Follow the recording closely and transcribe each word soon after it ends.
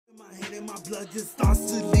And my blood just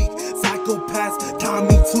starts to leak. Psychopaths tie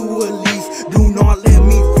me to a leash. Do not let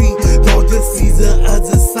me free. Y'all just see the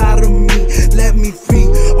other side of me. Let me free.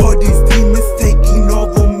 All these demons taking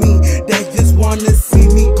over me. They just wanna see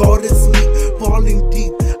me go to sleep. Falling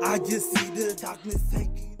deep. I just see the darkness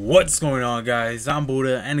taking. What's going on, guys? I'm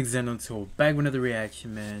Buddha and Xeno2 back with another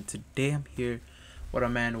reaction, man. Today I'm here with our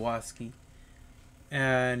man Watsky.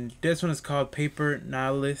 And this one is called Paper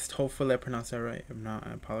Nihilist. Hopefully I pronounced that right. If not,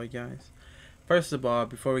 I apologize. First of all,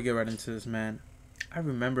 before we get right into this, man, I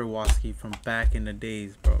remember Watsky from back in the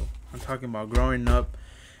days, bro. I'm talking about growing up.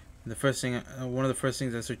 The first thing, one of the first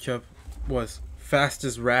things I searched up was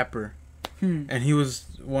fastest rapper. And he was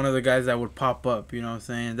one of the guys that would pop up, you know what I'm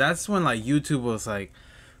saying? That's when like YouTube was like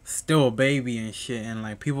still a baby and shit, and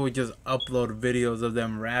like people would just upload videos of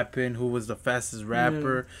them rapping, who was the fastest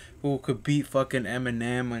rapper, who could beat fucking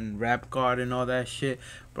Eminem and Rap God and all that shit.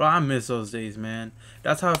 Bro, I miss those days, man.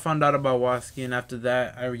 That's how I found out about Watsky, and after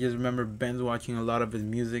that I just remember binge watching a lot of his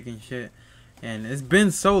music and shit, and it's been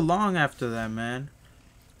so long after that, man.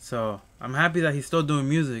 So I'm happy that he's still doing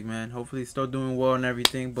music, man. Hopefully he's still doing well and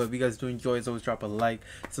everything. But if you guys do enjoy it, always drop a like,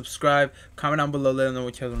 subscribe, comment down below, let us know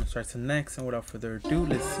what you guys want to start to next. And without further ado,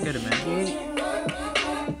 let's get it, man.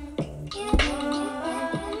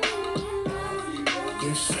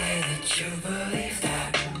 You say that you believe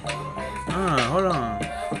that. Hold on.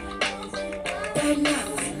 That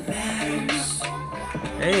nothing matters.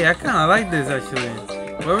 Hey, I kind of like this actually.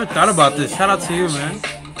 Whoever thought about this, shout out to you, man.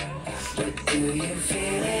 But do you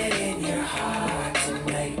feel it in your heart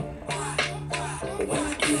tonight?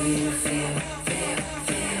 What do you feel?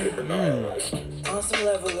 On some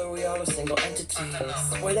level, are we all a single entity?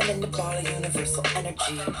 Swirling in the ball of universal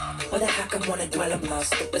energy. What the heck I wanna dwell on my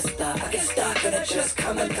superstar? I get stuck and it just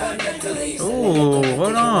come and come mentally. Ooh,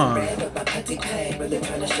 hold on. My petty pain, really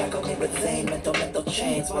trying to shackle me with vain mental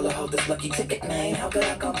chains. While I hold this lucky ticket, man, how could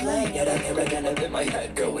I complain? Yet I'm here again and in my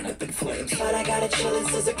head going up in flames. But I got a chillin'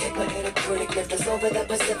 scissor kick, my inner critic lift us over the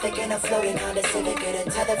Pacific, and I'm floating on the Civic,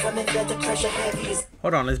 getting tethered from invented pressure heavies.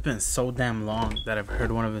 Hold on, it's been so damn long that I've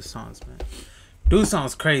heard one of his songs, man. Dude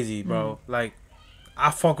sounds crazy, bro. Like,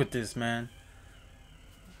 I fuck with this, man.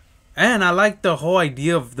 And I like the whole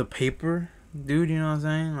idea of the paper, dude, you know what I'm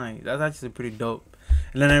saying? Like, that's actually pretty dope.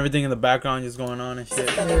 And then everything in the background just going on and shit.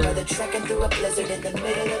 Trekking through a blizzard in the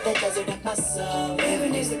middle of the desert of my soul.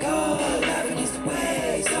 Living is the goal, living is the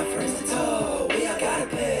way, suffering's the toll. We all gotta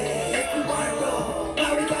pay if we wanna roll.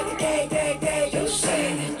 Now we got the day. You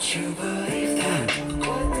say that you believe that.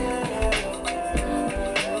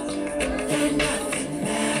 That nothing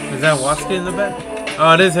matters. Is that Watsky in the back?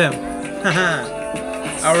 Oh, it is him.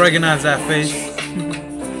 I recognize that face.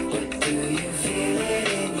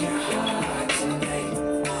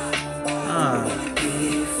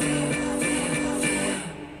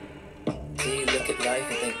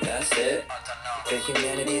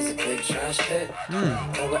 Humanity's a big trash pit.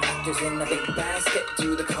 We're actors in a big basket.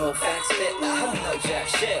 Do the cold facts fit. I don't know jack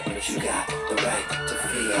shit, but you got the right to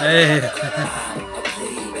feel. Hey. I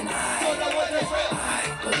believe and I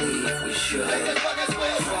believe we should try.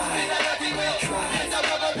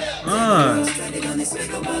 I'm stranded on this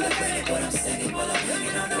big old ball of granite, but I'm standing while I'm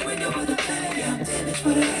hanging on the window of the planet. Yeah, I'm damaged,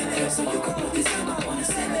 but I am there, so you can put this game up on a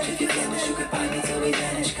sandwich. If you're damaged, you can buy me till we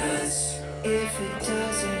vanish. Cause if it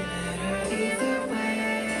doesn't matter either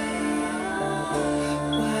way,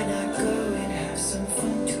 why not go and have some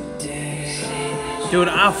fun today? Dude,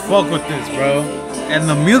 I fuck with this, bro. And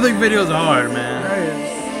the music video's hard, man.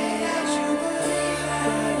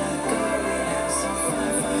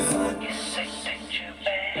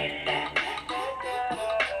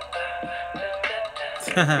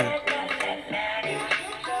 I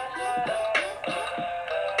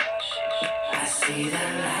see the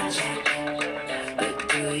logic, but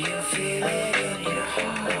do you feel it in your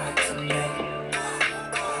heart tonight?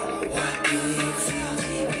 What do you feel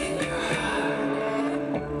deep in your heart?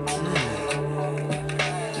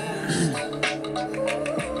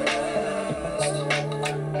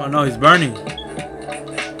 Oh no, he's burning.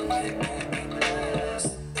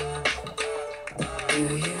 Do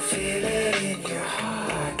you feel it in your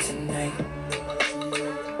heart tonight?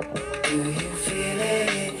 Do you feel it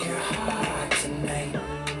in your heart tonight?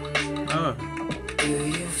 Oh. Do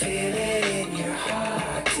you feel it in your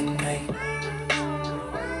heart tonight?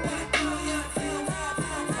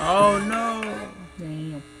 Oh no.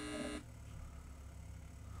 Damn.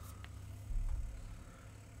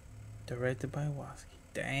 Directed by Watsky.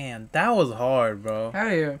 Damn, that was hard, bro.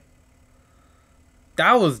 Hell yeah.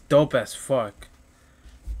 That was dope as fuck.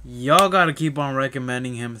 Y'all gotta keep on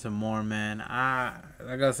recommending him some more, man.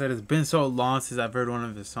 Like I said, it's been so long since I've heard one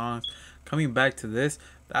of his songs. Coming back to this,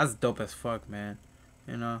 That's dope as fuck, man.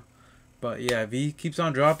 You know. But yeah, if he keeps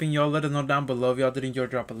on dropping, y'all let us know down below. If y'all did enjoy,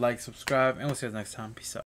 drop a like, subscribe, and we'll see you next time. Peace out.